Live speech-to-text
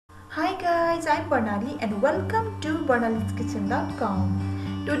Hi guys, I'm Barnali and welcome to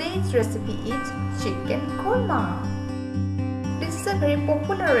barnaliskitchen.com. Today's recipe is chicken korma. This is a very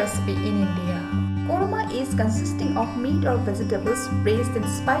popular recipe in India. Korma is consisting of meat or vegetables braised in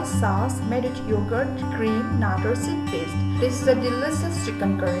spice sauce made with yogurt, cream, nut or seed paste. This is a delicious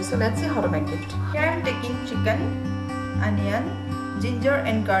chicken curry, so let's see how to make it. Here I'm taking chicken, onion, ginger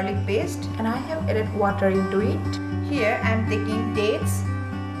and garlic paste, and I have added water into it. Here I'm taking dates,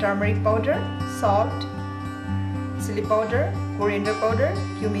 turmeric powder, salt, chili powder, coriander powder,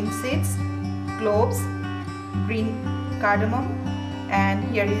 cumin seeds, cloves, green cardamom, and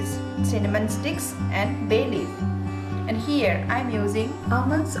here is cinnamon sticks and bay leaf. And here I am using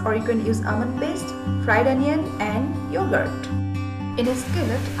almonds, or you can use almond paste, fried onion and yogurt. In a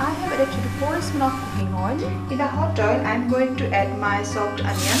skillet, I have added 3 to 4 spoons of cooking oil. In a hot oil, I am going to add my soaked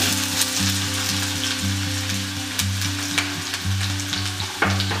onion.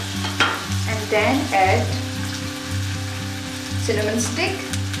 Then add cinnamon stick,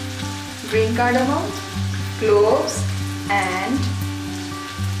 green cardamom, cloves and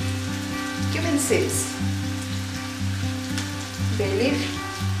cumin seeds, bay leaf.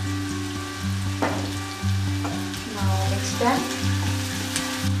 Now mix them.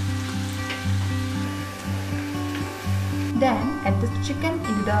 Then add the chicken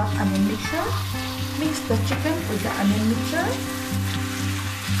into the onion mixture. Mix the chicken with the onion mixture.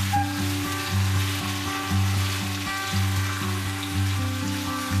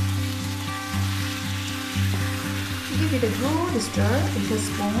 Give it a good stir with a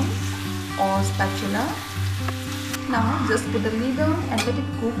spoon or spatula. Now just put the lid on and let it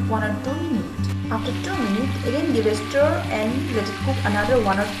cook 1 or 2 minutes. After 2 minutes, again give a stir and let it cook another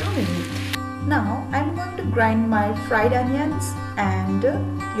 1 or 2 minutes. Now I am going to grind my fried onions and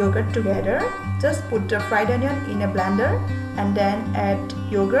yogurt together. Just put the fried onion in a blender and then add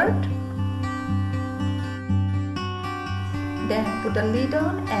yogurt. Then put the lid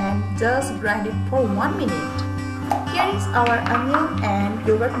on and just grind it for 1 minute. Here is our onion and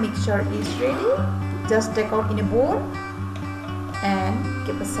yogurt mixture is ready. Just take out in a bowl and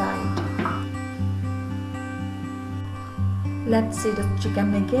keep aside. Let's see the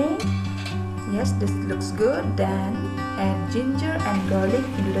chicken again. Yes, this looks good. Then add ginger and garlic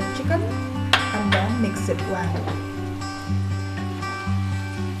into the chicken and then mix it well.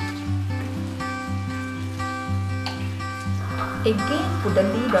 Again put the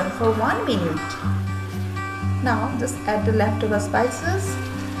lid on for 1 minute. Now just add the leftover spices.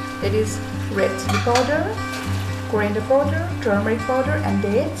 It is red chili powder, coriander powder, turmeric powder and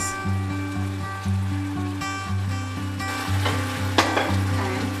dates.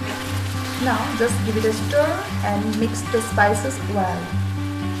 Now just give it a stir and mix the spices well.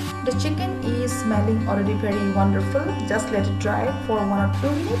 The chicken is smelling already very wonderful. Just let it dry for 1 or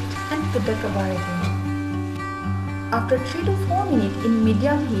 2 minutes and put the cover again. After 3 to 4 minutes in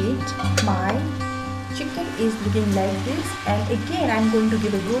medium heat, my chicken is looking like this, and again I am going to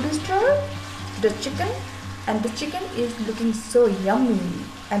give a good stir to the chicken, and the chicken is looking so yummy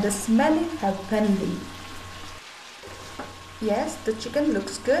and the smelling heavenly. Yes, the chicken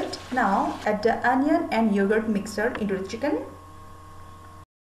looks good. Now add the onion and yogurt mixture into the chicken.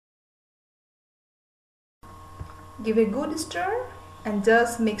 Give a good stir and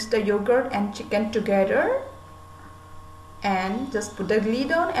just mix the yogurt and chicken together. And just put the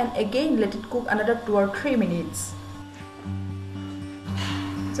lid on and again let it cook another 2 or 3 minutes.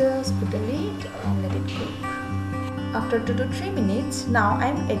 Just put the lid and let it cook. After 2 to 3 minutes, now I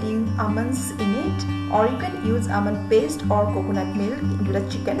am adding almonds in it, or you can use almond paste or coconut milk into the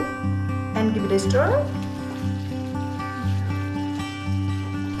chicken and give it a stir.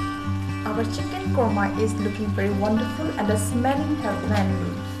 Our chicken korma is looking very wonderful and the smelling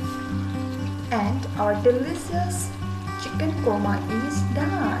heavenly. And our delicious chicken korma is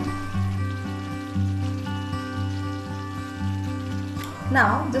done.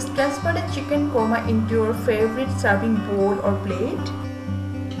 Now just transfer the chicken korma into your favorite serving bowl or plate.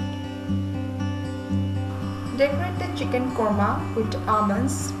 Decorate the chicken korma with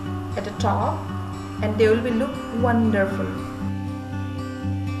almonds at the top and they will look wonderful.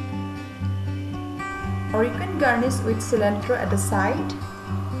 Or you can garnish with cilantro at the side.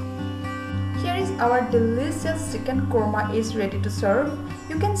 Here is our delicious chicken korma is ready to serve.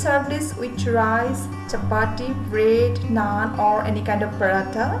 You can serve this with rice, chapati, bread, naan or any kind of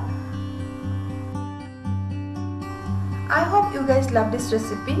paratha. I hope you guys love this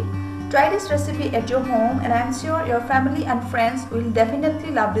recipe. Try this recipe at your home and I am sure your family and friends will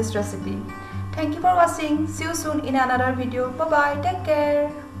definitely love this recipe. Thank you for watching. See you soon in another video. Bye bye. Take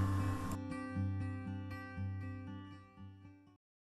care.